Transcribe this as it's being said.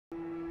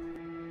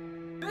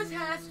This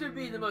has to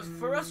be the most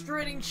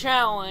frustrating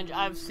challenge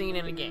I've seen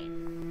in a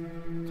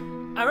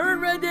game. I remember in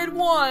Red Dead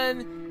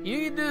 1,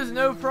 you could do this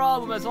no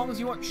problem as long as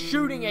you weren't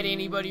shooting at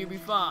anybody, you'd be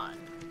fine.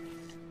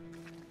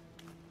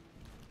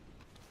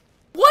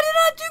 What did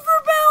I do for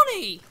a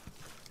bounty?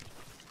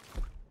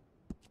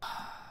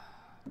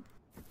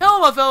 Hello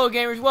my fellow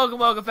gamers,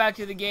 welcome back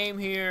to the game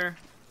here.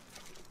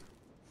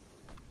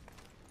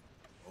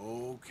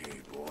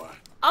 Okay, boy.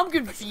 I'm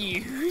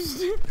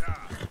confused.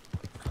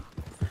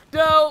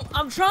 So,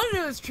 I'm trying to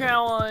do this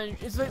challenge.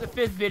 It's like the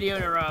 5th video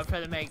in a row I've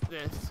tried to make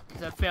this,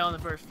 because I failed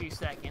in the first few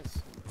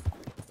seconds.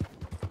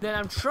 Then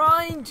I'm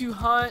trying to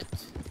hunt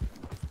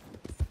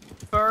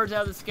birds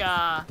out of the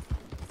sky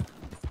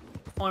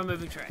on a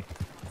moving train.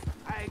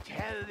 I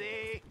tell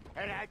thee,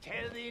 and I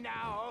tell thee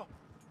now,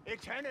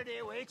 eternity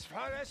waits for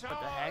us all.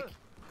 What the heck?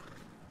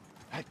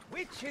 At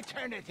which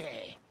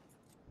eternity?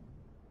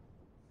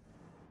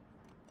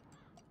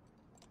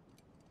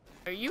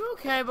 Are you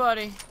okay,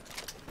 buddy?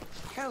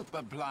 Help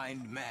a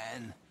blind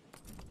man.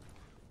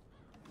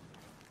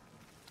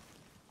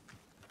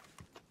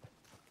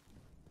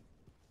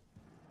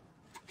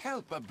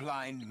 Help a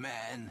blind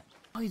man.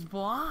 Oh, he's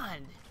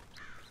blind.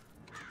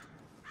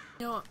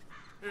 You know what?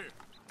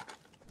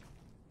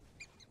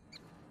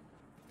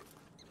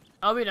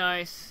 I'll be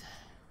nice.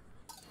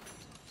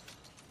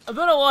 I've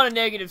done a lot of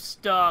negative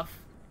stuff.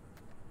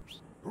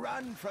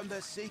 Run from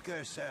the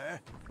Seeker, sir.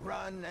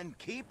 Run and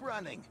keep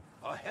running,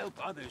 or help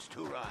others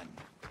to run.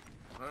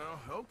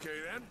 Well, okay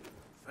then.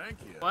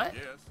 Thank you. What?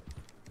 Yes.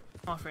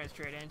 I'll ran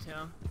straight into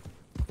him.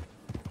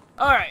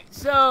 Alright,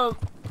 so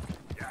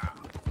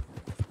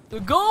the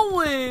goal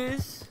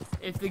is,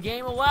 if the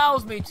game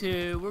allows me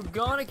to, we're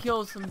gonna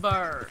kill some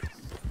birds.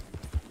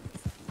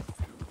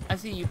 I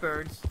see you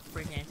birds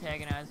freaking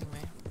antagonizing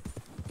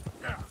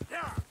me.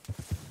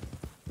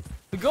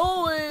 The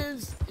goal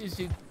is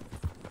to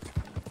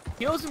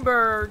kill some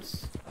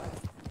birds,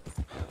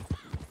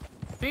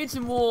 feed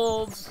some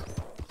wolves,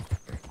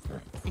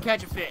 and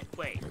catch a fish.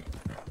 Wait.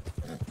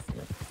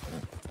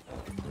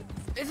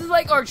 This is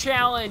like our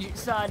challenge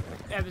side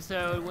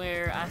episode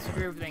where I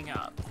screw everything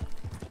up.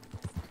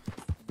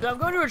 So I'm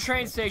going to a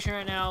train station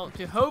right now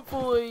to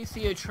hopefully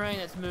see a train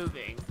that's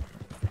moving.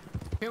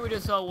 Here we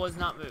just saw was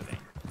not moving.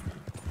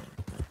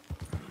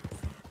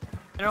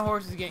 And our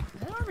horse is getting... Is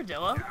that an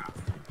armadillo?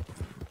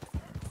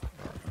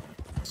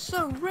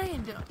 So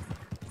random.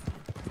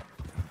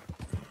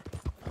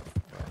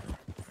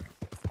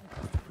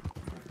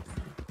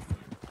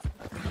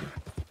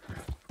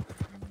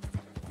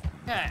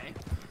 Okay.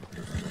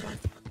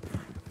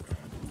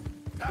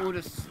 We'll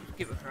just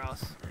skip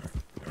across.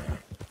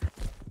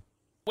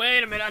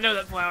 Wait a minute, I know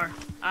that flower.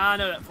 I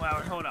know that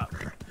flower. Hold up.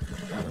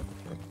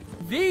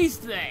 These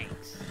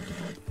things,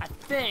 I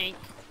think,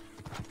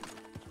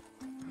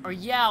 are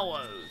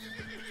yallows.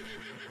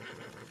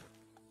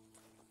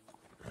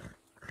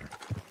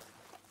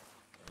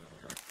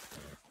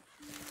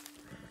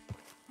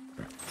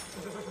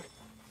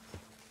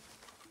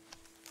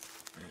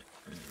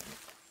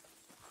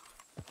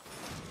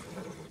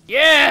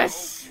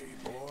 Yes!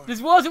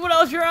 This wasn't what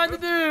I was trying to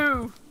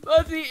do!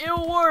 But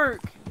it'll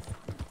work!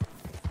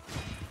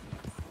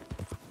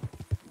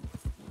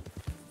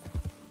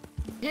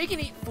 He can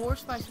eat 4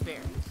 spice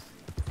berries.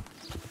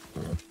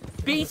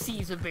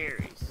 Species of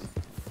berries.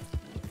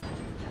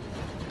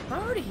 Am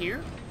I already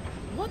here?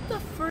 What the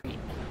freak?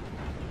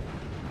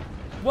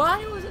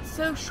 Why was it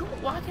so short?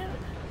 Why can't I...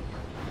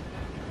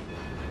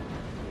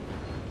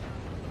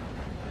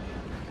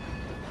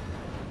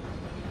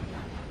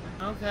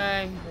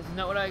 Okay, this is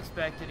not what I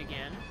expected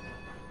again.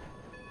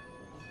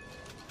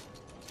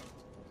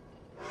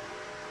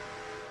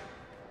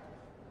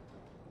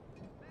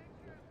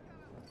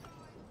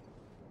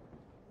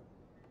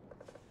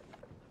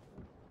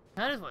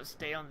 I just want to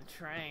stay on the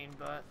train,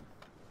 but...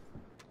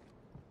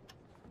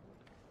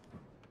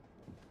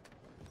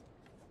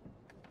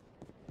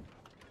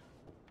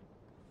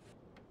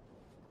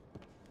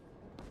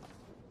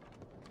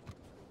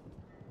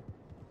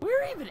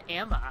 Where even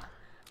am I?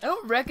 I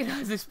don't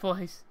recognize this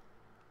place.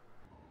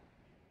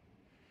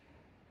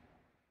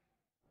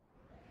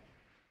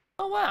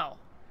 Oh, wow.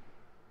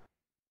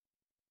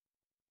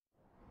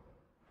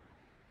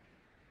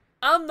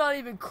 I'm not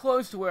even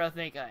close to where I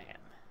think I am.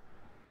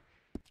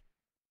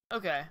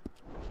 Okay.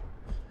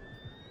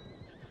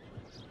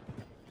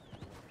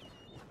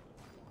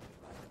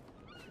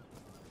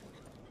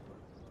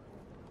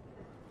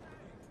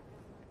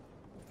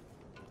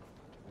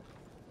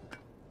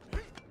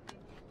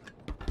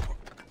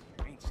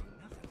 Ain't seen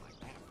nothing like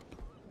that.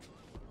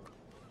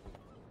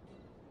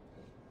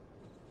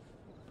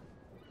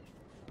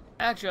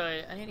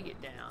 Actually, I need to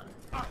get down.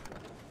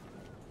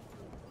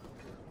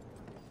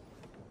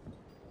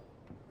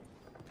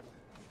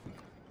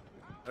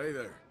 Hey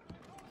there.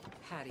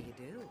 How do you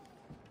do?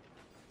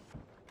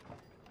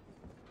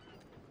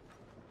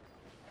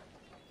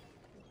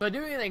 If I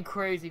do anything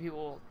crazy, people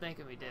will think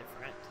of me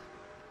different.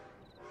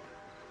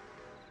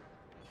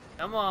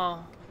 Come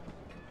on.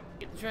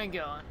 Get the train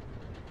going.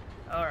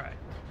 Alright.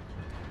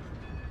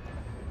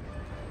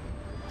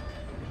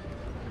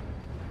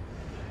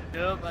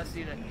 Nope, I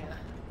see that. Yeah.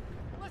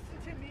 Listen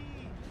to me.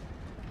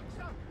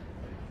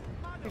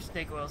 Here's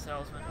snake oil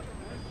salesman.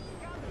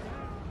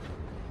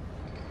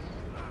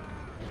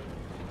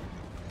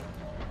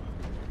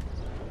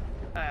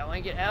 Alright, I want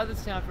to get out of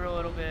this town for a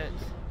little bit.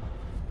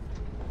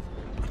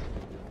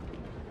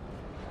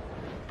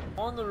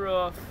 On the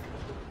roof.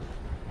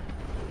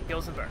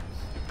 Kill some birds.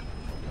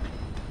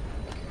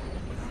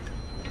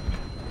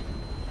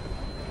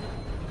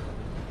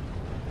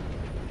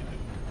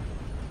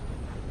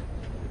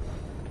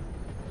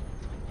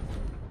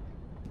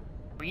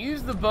 We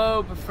use the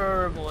bow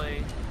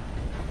preferably.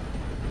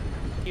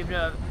 Even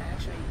though,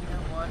 actually, you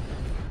know what?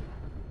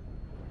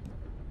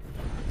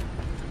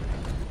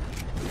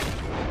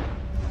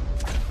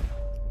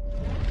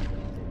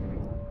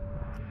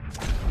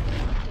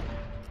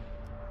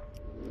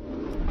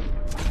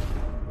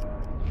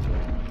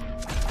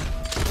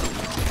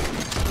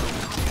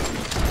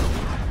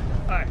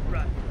 Alright,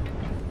 run.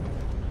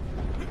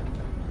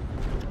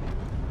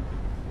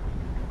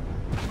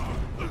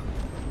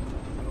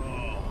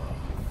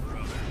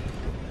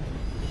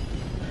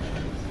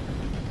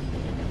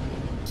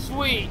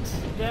 Sweet!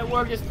 That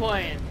worked as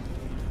planned.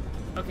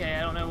 Okay,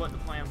 I don't know what the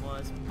plan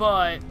was,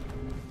 but...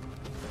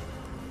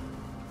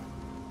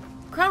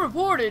 Crime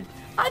reported?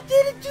 I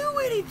didn't do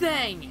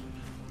anything!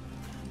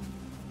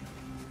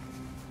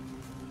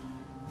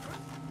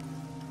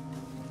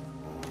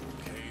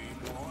 Okay,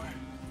 boy.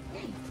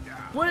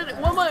 What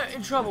am I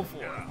in trouble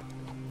for?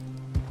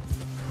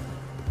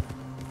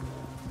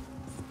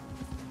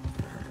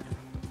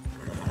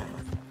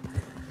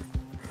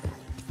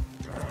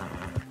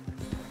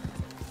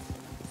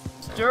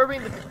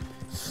 Disturbing the...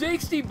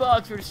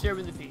 $60 for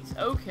disturbing the peace.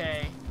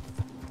 Okay.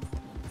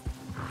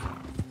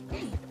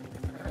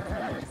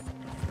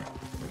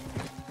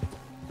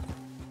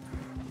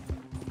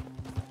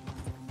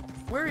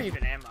 Where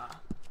even am I?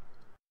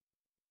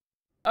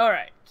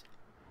 Alright.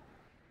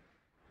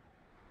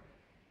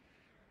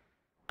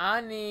 I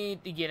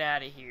need to get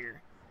out of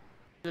here.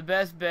 The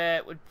best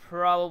bet would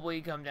probably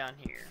come down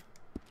here.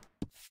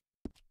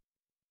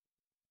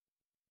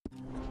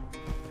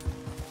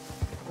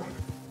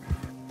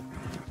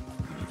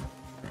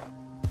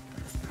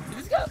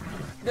 This guy,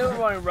 they were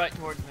running right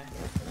towards me.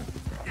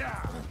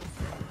 Yeah.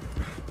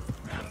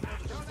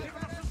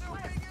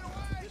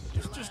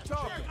 Just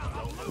talking.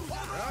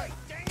 Right?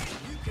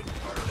 You can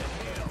burn to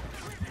hell.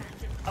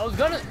 I was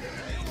gonna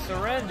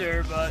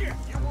surrender, but You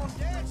want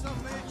that, son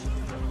of a bitch?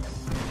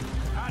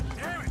 God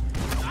damn it!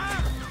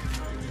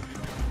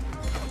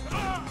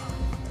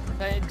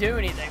 I didn't do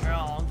anything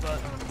wrong, but...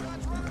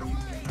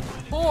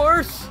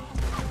 Force!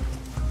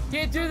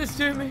 Can't do this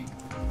to me!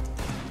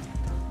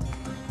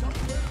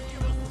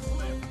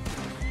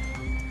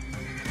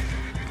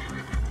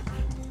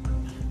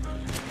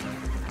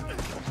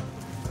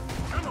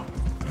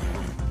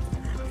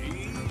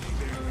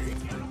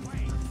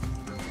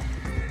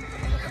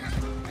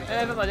 I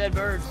have my dead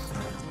birds.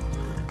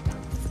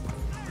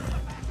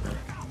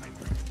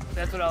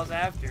 That's what I was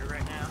after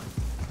right now.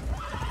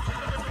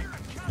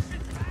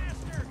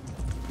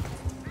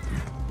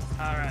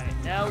 Alright,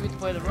 now we get to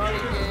play the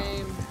running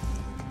game.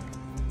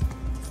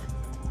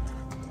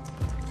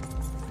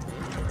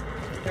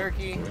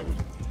 Turkey.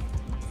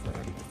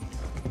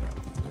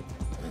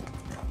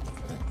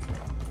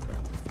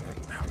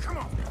 Now, come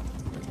on.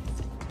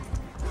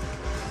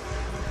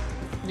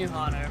 New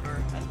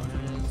Hanover, that's what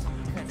it is.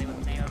 Couldn't think what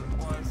the name of it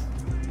was.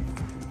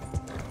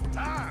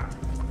 Ah!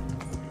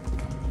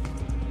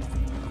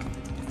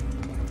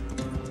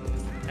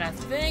 And I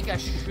think I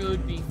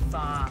should be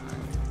fine.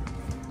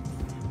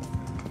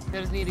 I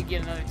just need to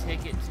get another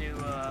ticket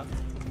to,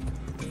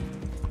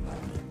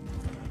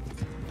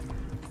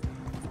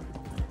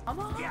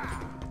 Tomahawk?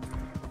 Yeah!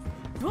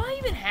 Do I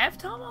even have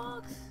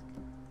tomahawks?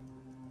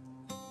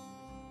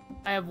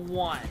 I have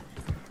one.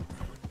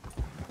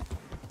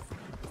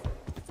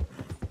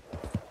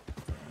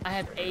 I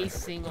have a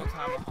single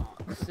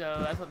tomahawk, so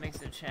that's what makes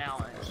it a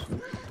challenge.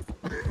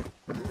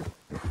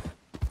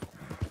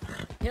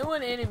 Kill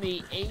an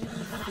enemy 80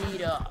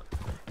 feet up.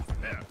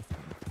 Yeah.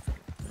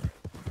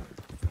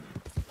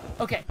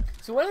 Okay,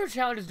 so what other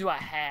challenges do I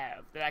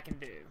have that I can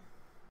do?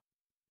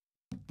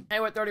 Hey,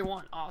 we're at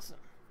 31. Awesome.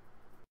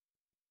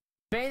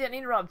 Maybe I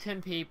need to rob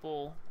 10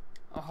 people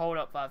or hold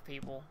up 5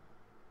 people.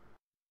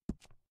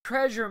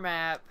 Treasure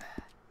map.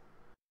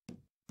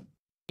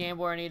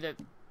 Gambler, I need to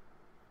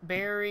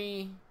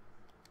bury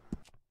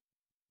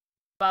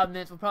 5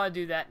 minutes. We'll probably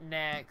do that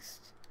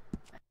next.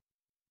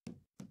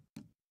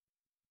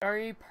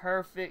 Very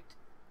perfect.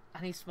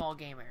 I need small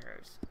game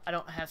arrows. I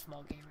don't have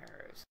small game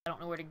arrows. I don't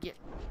know where to get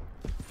them.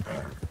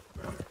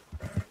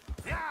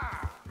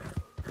 Yeah!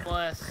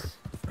 Unless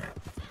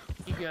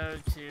you go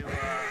to,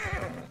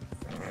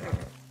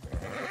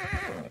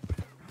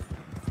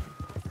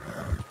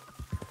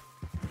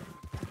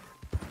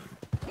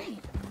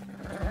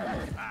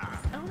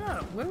 I don't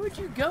know. Where would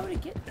you go to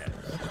get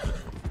those?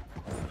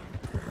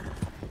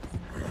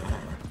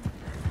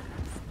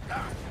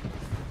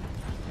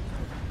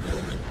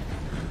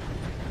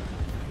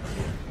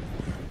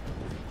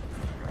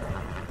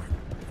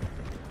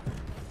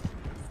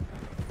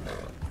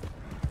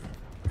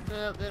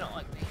 Nope, they don't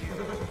like me.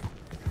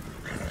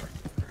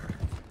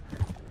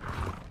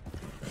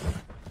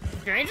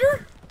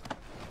 Stranger?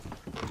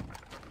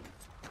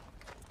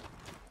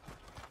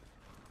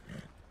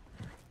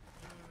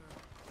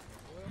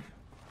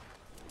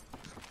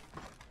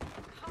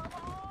 Come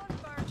on,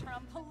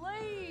 Bertram,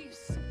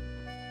 please.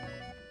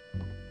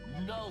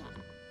 No.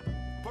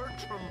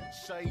 Bertram,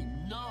 say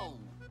no.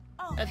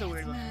 Oh, That's a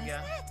weird looking nice.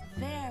 guy. That's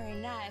very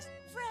nice.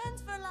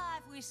 Friends for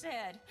life, we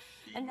said.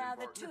 And now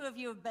the two of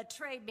you have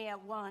betrayed me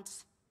at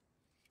once.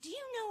 Do you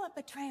know what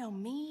betrayal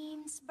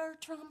means,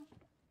 Bertram?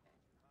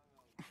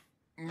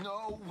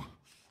 No.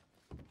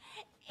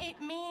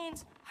 It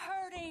means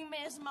hurting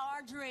Miss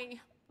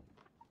Marjorie.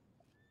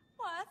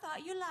 Well, I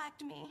thought you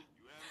liked me.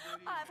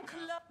 I've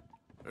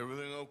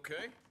Everything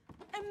okay?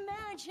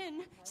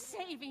 Imagine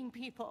saving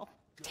people,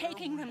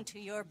 taking them to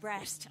your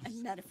breast,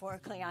 and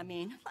metaphorically, I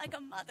mean, like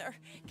a mother,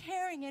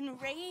 caring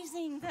and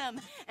raising them,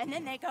 and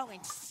then they go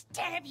and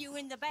stab you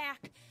in the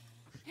back.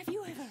 Have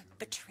you ever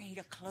betrayed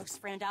a close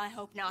friend? I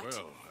hope not.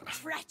 Well,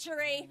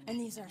 Treachery. And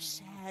these are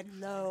sad,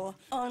 low,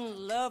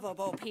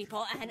 unlovable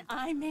people, and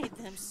I made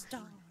them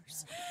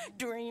stars,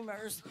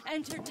 dreamers,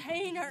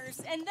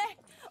 entertainers, and they...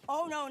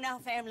 Oh, no, now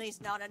family's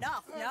not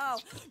enough.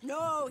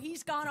 No,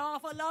 he's gone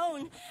off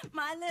alone.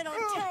 My little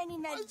tiny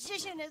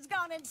magician has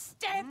gone and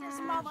stabbed his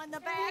mama in the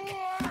back.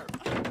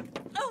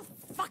 Oh,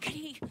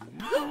 fuckity.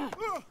 No,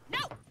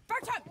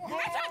 Bertram!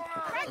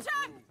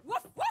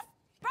 Woof, woof!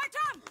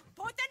 Bertram,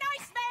 put the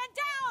nice man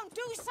down.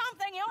 Do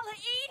something, you'll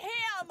eat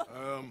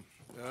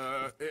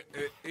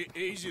him.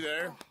 Easy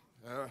there.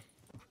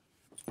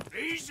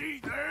 Easy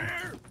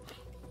there!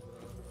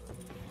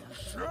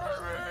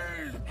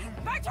 Sorry!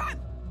 Bertram!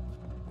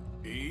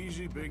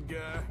 Easy, big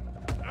guy.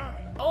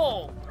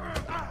 Oh!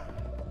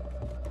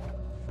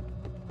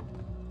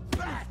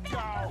 That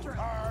don't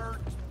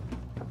hurt!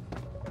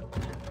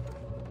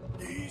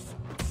 He's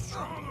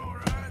strong, all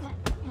right?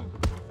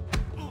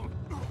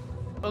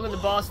 Look at the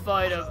boss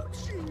fight of...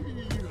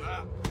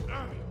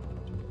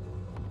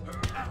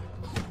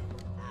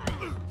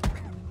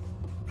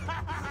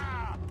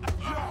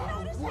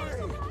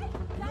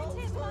 That's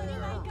his money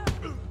maker.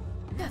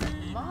 That's a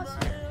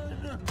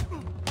monster.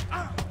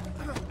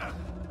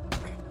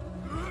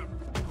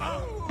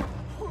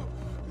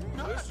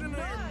 Listen to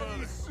your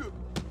mother.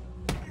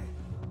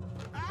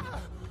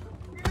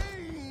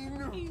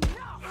 Mean!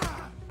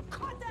 Enough!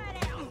 Cut that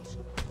out!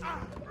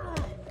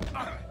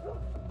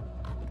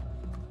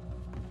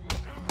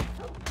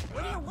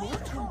 What are you waiting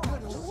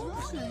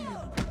for?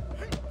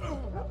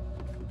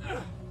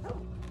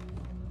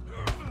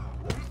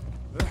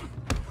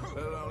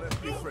 Well, let's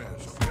be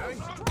friends, okay?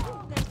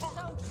 Strong and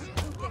so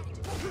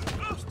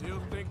stupid. Still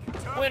think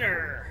you're tough?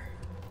 Winner.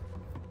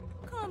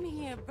 Come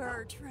here,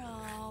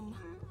 Bertram.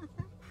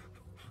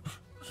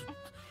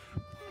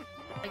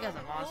 That guy's a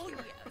Oh,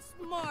 monster. yes,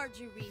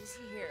 Marjorie's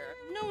here.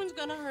 No one's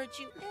gonna hurt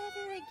you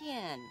ever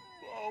again.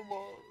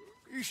 Mama,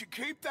 you should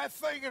keep that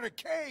thing in a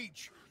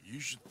cage. You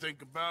should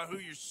think about who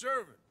you're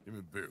serving. Give me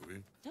a beer, will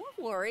you? Don't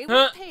worry, Huh?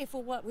 we'll pay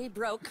for what we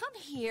broke. Come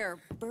here,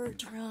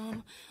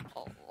 Bertram.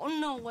 Oh,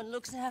 no one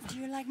looks after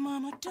you like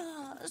Mama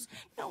does.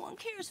 No one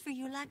cares for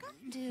you like I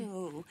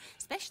do.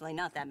 Especially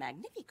not that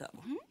Magnifico.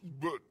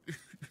 But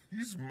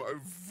he's my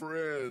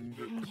friend.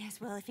 Yes,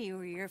 well, if he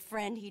were your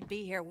friend, he'd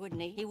be here,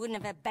 wouldn't he? He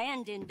wouldn't have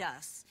abandoned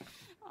us.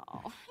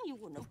 Oh, you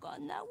wouldn't have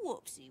gotten that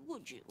whoopsie,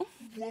 would you?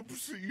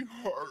 Whoopsie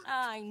heart.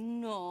 I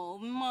know.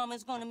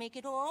 Mama's gonna make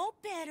it all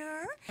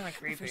better. Kinda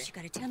creepy. First, you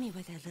gotta tell me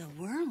where that little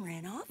worm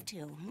ran off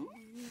to,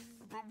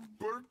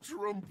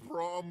 Bertram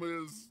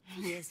promised.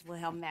 Yes,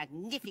 well,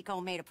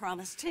 Magnifico made a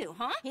promise too,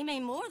 huh? He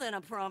made more than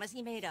a promise.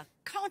 He made a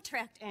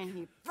contract and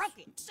he broke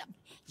it. So,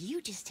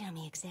 you just tell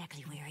me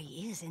exactly where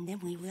he is and then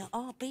we will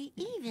all be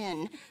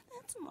even.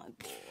 That's my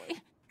boy.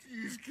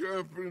 He's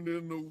camping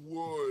in the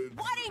woods.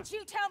 Why didn't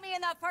you tell me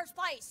in the first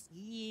place?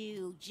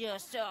 You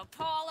just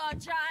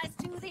apologize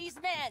to these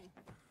men.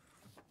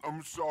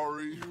 I'm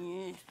sorry.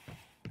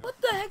 What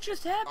the heck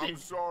just I'm happened?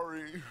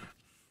 sorry.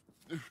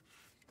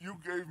 You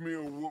gave me a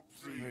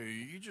whoopsie.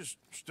 Hey, you just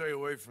stay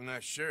away from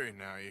that sherry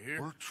now, you hear?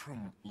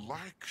 Bertram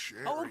likes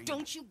sherry. Oh,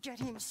 don't you get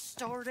him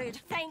started.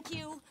 Thank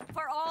you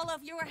for all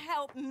of your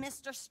help,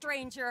 Mr.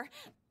 Stranger.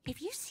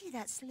 If you see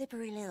that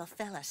slippery little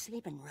fella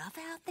sleeping rough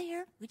out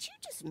there, would you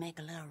just make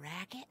a little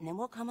racket and then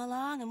we'll come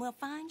along and we'll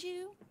find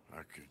you?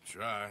 I could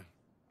try.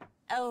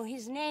 Oh,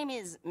 his name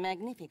is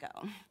Magnifico.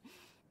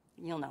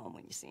 You'll know him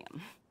when you see him.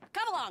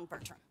 Come along,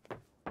 Bertram.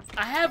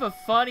 I have a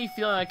funny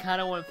feeling I kind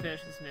of want to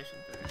finish this mission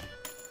first.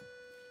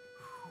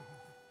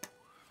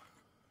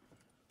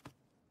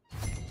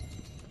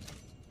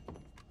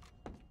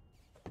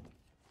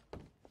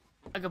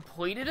 I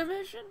completed a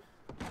mission?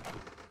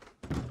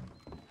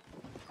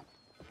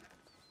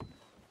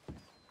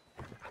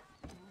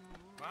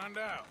 Find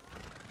out.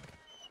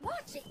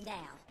 Watch it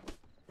now.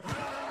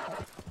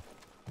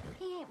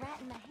 He ain't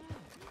right in the head.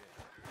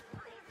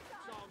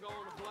 It's all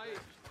going to blaze.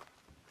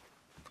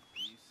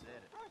 You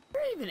said it.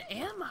 Where even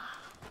am I?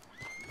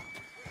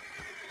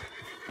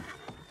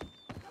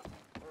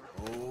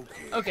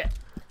 Okay. Okay.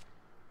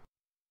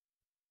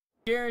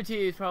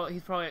 Guarantee he's probably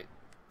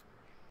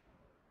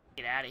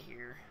get out of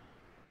here.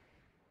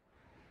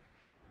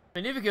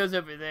 Magnifico's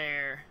over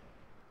there.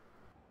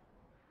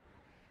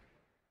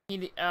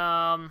 He's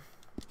gonna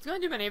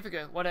do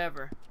Magnifico,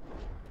 whatever.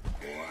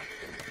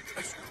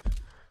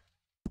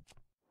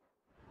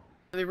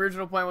 The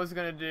original plan was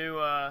gonna do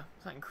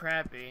something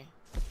crappy.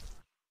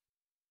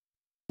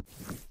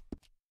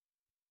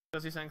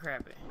 Let's do something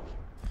crappy.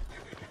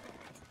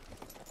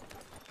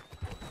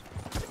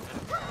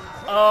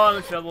 Oh, I'm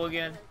in trouble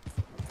again.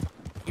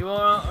 You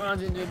won't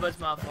run into it, but it's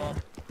my fault.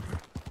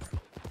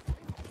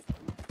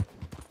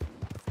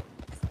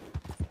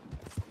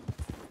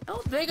 I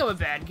don't think I'm a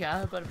bad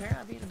guy, but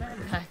apparently I'm being a bad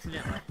guy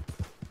accidentally.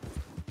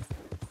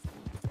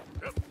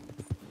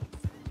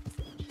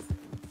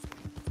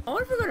 I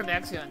wonder if we go to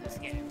Mexico in this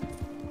game.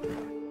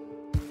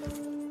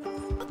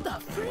 What the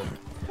freak?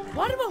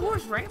 Why did my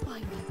horse ramp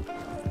like that?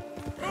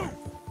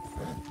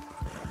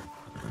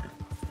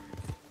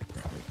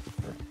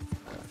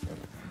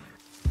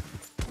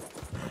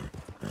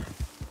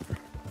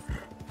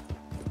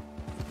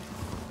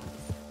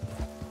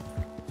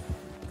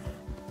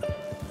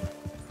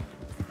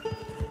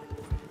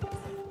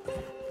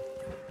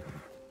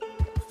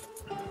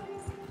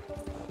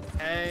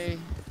 Hey.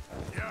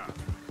 Yeah.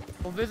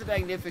 We'll visit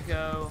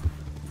Magnifico.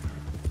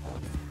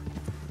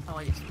 Oh,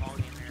 I just small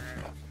in there.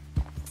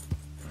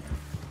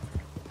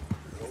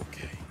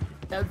 Okay.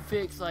 That would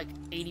fix like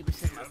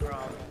 80% of my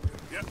problem.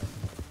 Yep.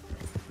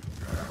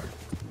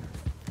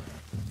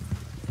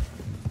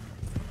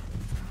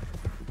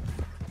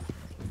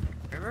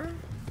 River?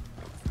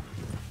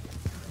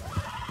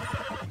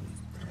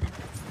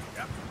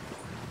 Yep.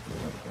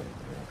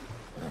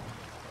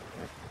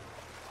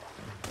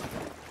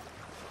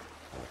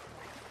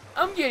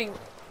 I'm getting.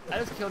 I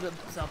just killed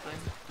something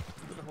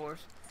with a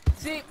horse.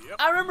 See,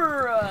 I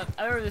remember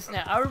this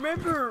now. I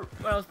remember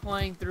when I was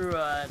playing through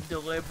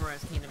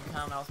Deliverance Kingdom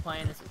Come. I was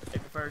playing this the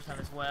first time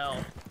as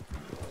well.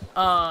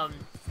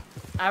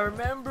 I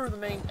remember the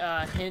main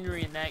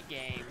Henry in that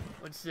game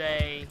would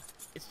say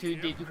it's too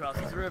deep to cross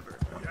this river,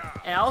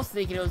 and I was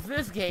thinking it was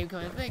this game.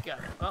 Coming to think of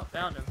it, well,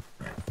 found him.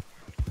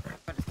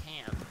 Found his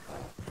camp.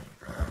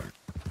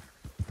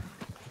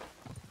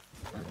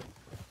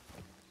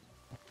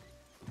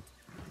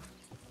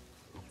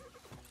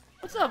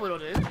 What's up, little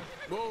dude?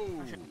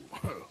 Whoa.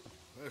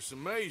 That's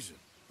amazing.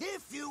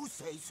 If you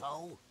say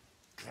so.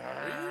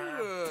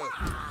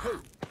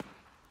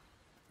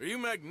 Are you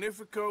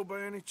Magnifico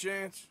by any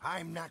chance?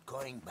 I'm not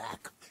going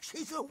back.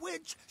 She's a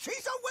witch.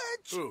 She's a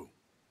witch. Who?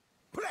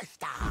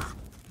 Presta.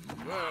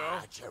 Well,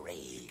 Marjorie.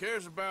 he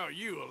cares about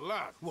you a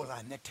lot. Well,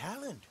 I'm the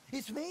talent.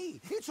 It's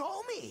me. It's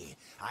all me.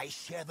 I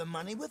share the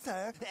money with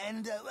her,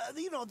 and,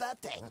 you know,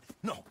 that thing.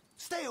 No,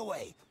 stay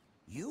away.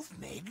 You've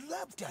made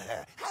love to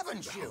her,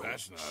 haven't you?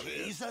 That's not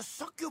it. She's a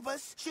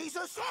succubus. She's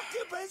a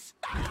succubus.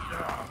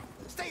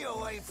 Stay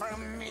away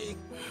from me.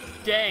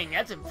 Dang,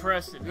 that's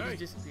impressive. He Hey.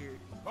 just disappeared.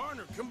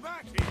 Partner, come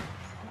back here.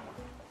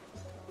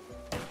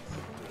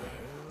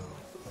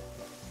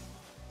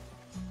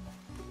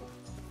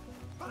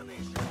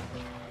 Punish.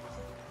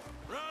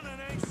 Running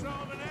ain't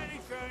solving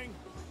anything.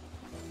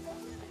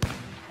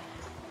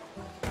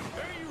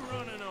 Where are you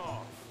running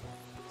off?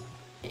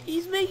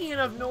 He's making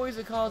enough noise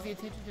to cause the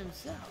attention to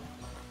himself.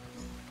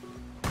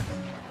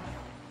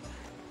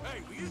 Hey,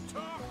 will you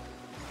talk?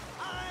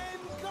 I'm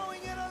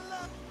going in a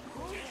love.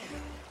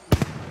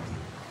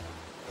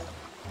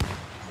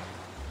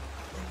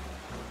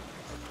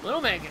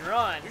 Little man can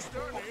run. You're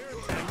starting to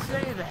irritate. Don't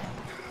say that.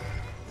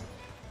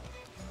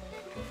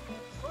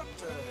 What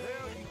the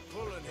hell are you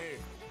pulling here?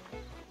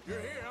 You're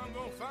here, I'm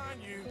gonna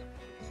find you.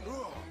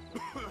 Oh,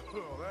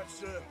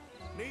 that's a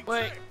neat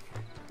Wait. trick.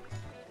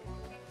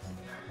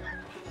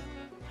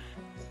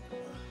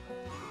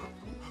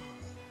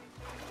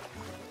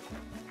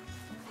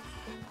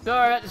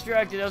 Sorry, I got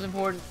distracted. That was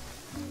important.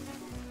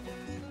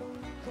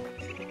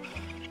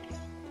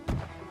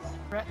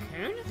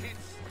 Raccoon?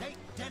 It's steak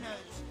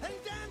dinners and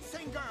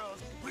dancing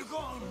girls. We're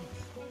gone.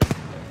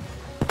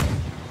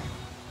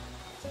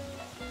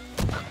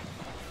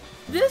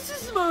 This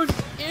is the one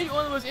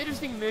of the most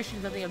interesting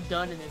missions I think I've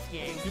done in this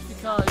game, just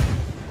because.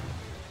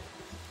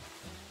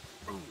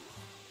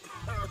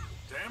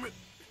 Damn it.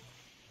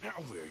 Now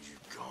where you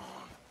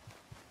gone?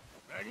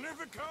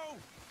 Magnifico!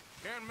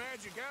 Can't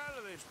magic out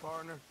of this,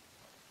 partner.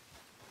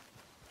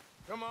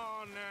 Come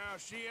on now,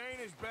 she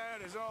ain't as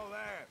bad as all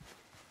that.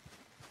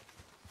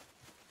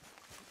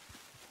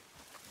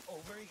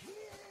 Over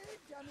here,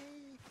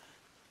 dummy.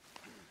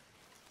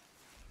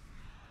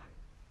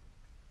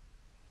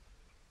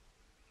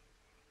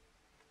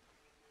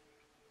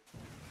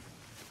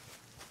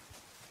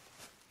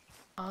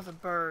 Oh, the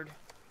bird.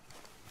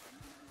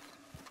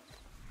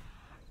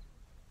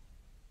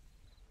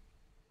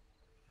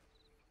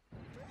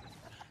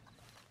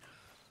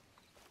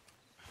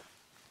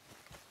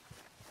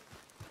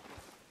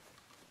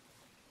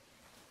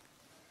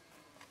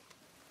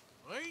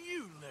 Well,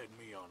 you led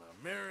me on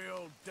a merry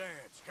old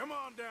dance. Come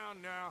on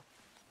down now.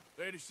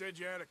 Lady said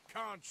you had a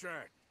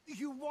contract.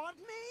 You want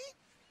me?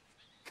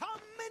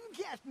 Come and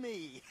get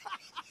me.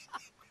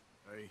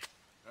 Hey,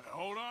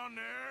 hold on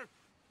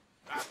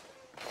there.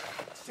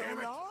 So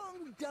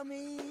long,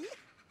 dummy.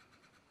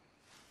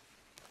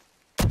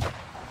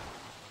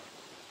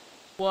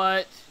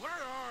 What? Where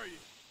are you?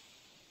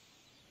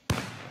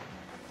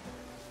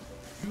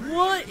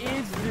 What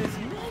is this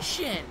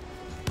mission?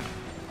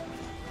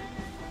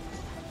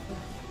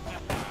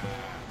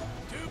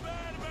 Too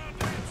bad about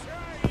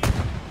that train.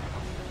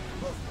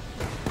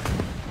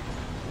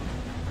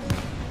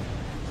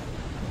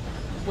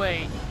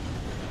 Wait.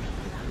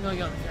 I'm gonna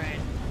get on the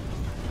train.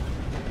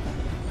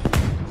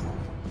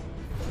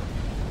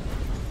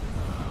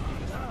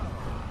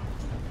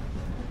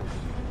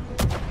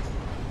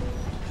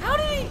 How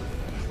did he?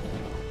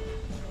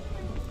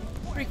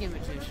 Freaking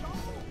magicians.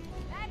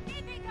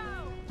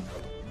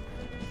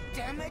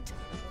 Damn it!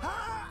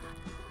 Ah!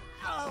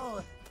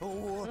 Oh,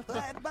 oh,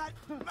 but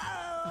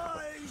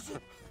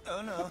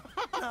oh no,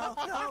 no, no, no!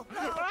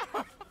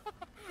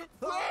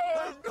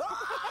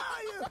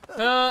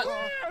 Oh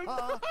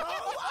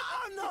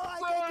no, I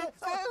can't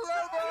get.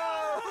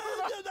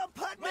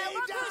 Put me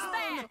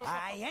down!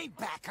 I ain't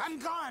back. I'm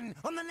gone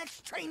on the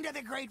next train to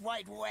the Great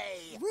White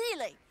Way.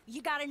 Really?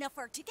 You got enough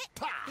for a ticket?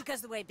 Pah.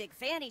 Because the way Big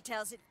Fanny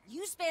tells it,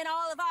 you spent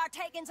all of our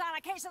takings on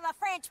a case of the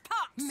French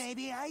pox.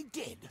 Maybe I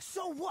did.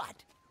 So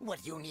what?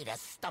 What do you need a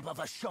stump of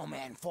a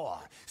showman for?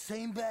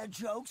 Same bad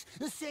jokes,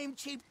 the same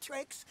cheap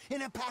tricks,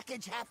 in a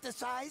package half the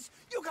size?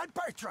 You got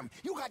Bertram,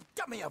 you got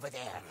Dummy over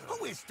there.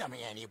 Who is Dummy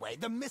anyway?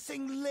 The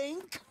missing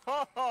link?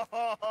 Shut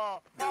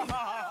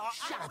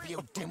up, you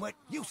dimwit.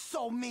 You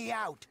sold me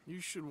out. You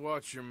should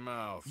watch your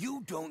mouth.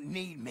 You don't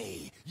need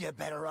me. You're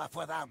better off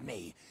without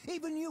me.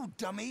 Even you,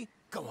 Dummy.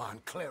 Go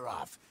on, clear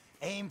off.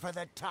 Aim for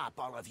the top,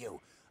 all of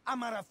you.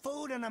 I'm out of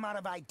food and I'm out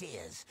of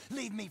ideas.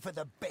 Leave me for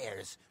the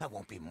bears. I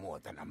won't be more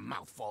than a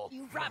mouthful.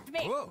 You robbed me.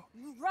 Whoa.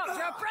 You robbed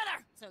your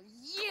brother. So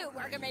you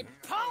are going to be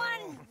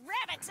pulling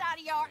rabbits out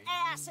of your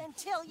ass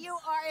until you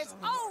are as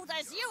old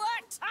as you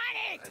are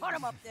tiny. Put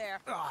them up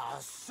there. Ah,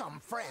 some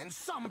friends,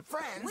 some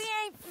friends. We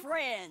ain't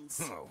friends.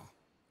 Oh,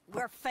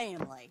 We're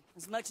family,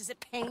 as much as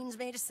it pains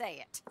me to say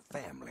it.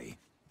 family.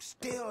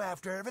 Still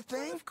after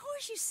everything? Of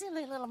course, you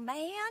silly little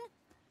man.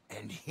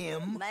 And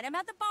him? Met him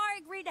at the bar,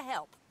 agreed to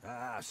help.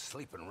 Ah,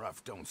 sleeping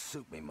rough don't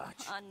suit me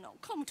much. I know.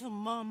 Come to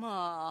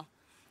Mama.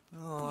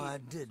 Oh, I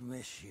did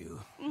miss you.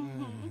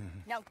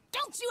 Now,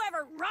 don't you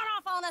ever run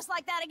off on us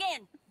like that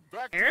again.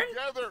 Back Aaron?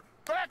 together!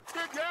 Back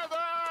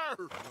together!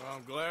 Well,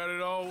 I'm glad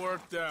it all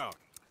worked out.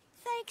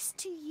 Thanks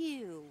to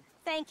you.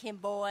 Thank him,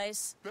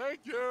 boys.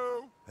 Thank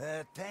you.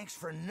 Thanks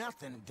for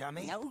nothing,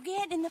 Dummy. No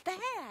get in the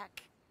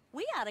back.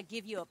 We ought to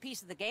give you a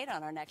piece of the gate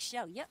on our next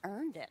show. You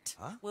earned it.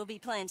 Huh? We'll be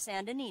playing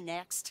Saint Denis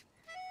next.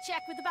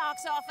 Check with the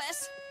box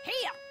office.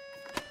 Here.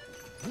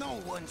 No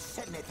one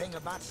said anything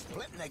about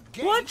splitting the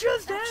game. What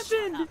just Shut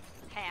happened? up,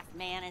 half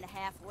man and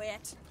half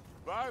wit.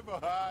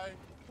 Bye-bye.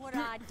 What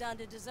I done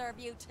to deserve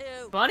you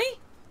too? Bunny?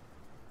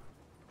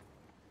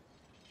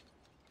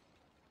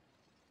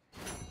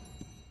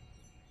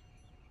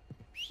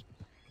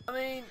 I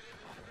mean,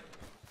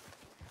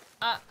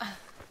 All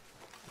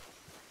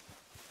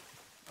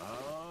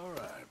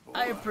right, boy.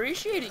 I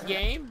appreciate it,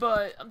 game,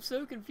 but I'm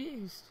so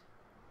confused.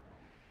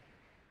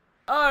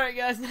 Alright,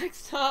 guys,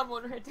 next time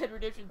on Red Dead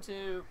Redemption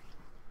 2,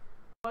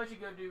 why don't you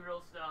go do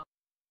real stuff?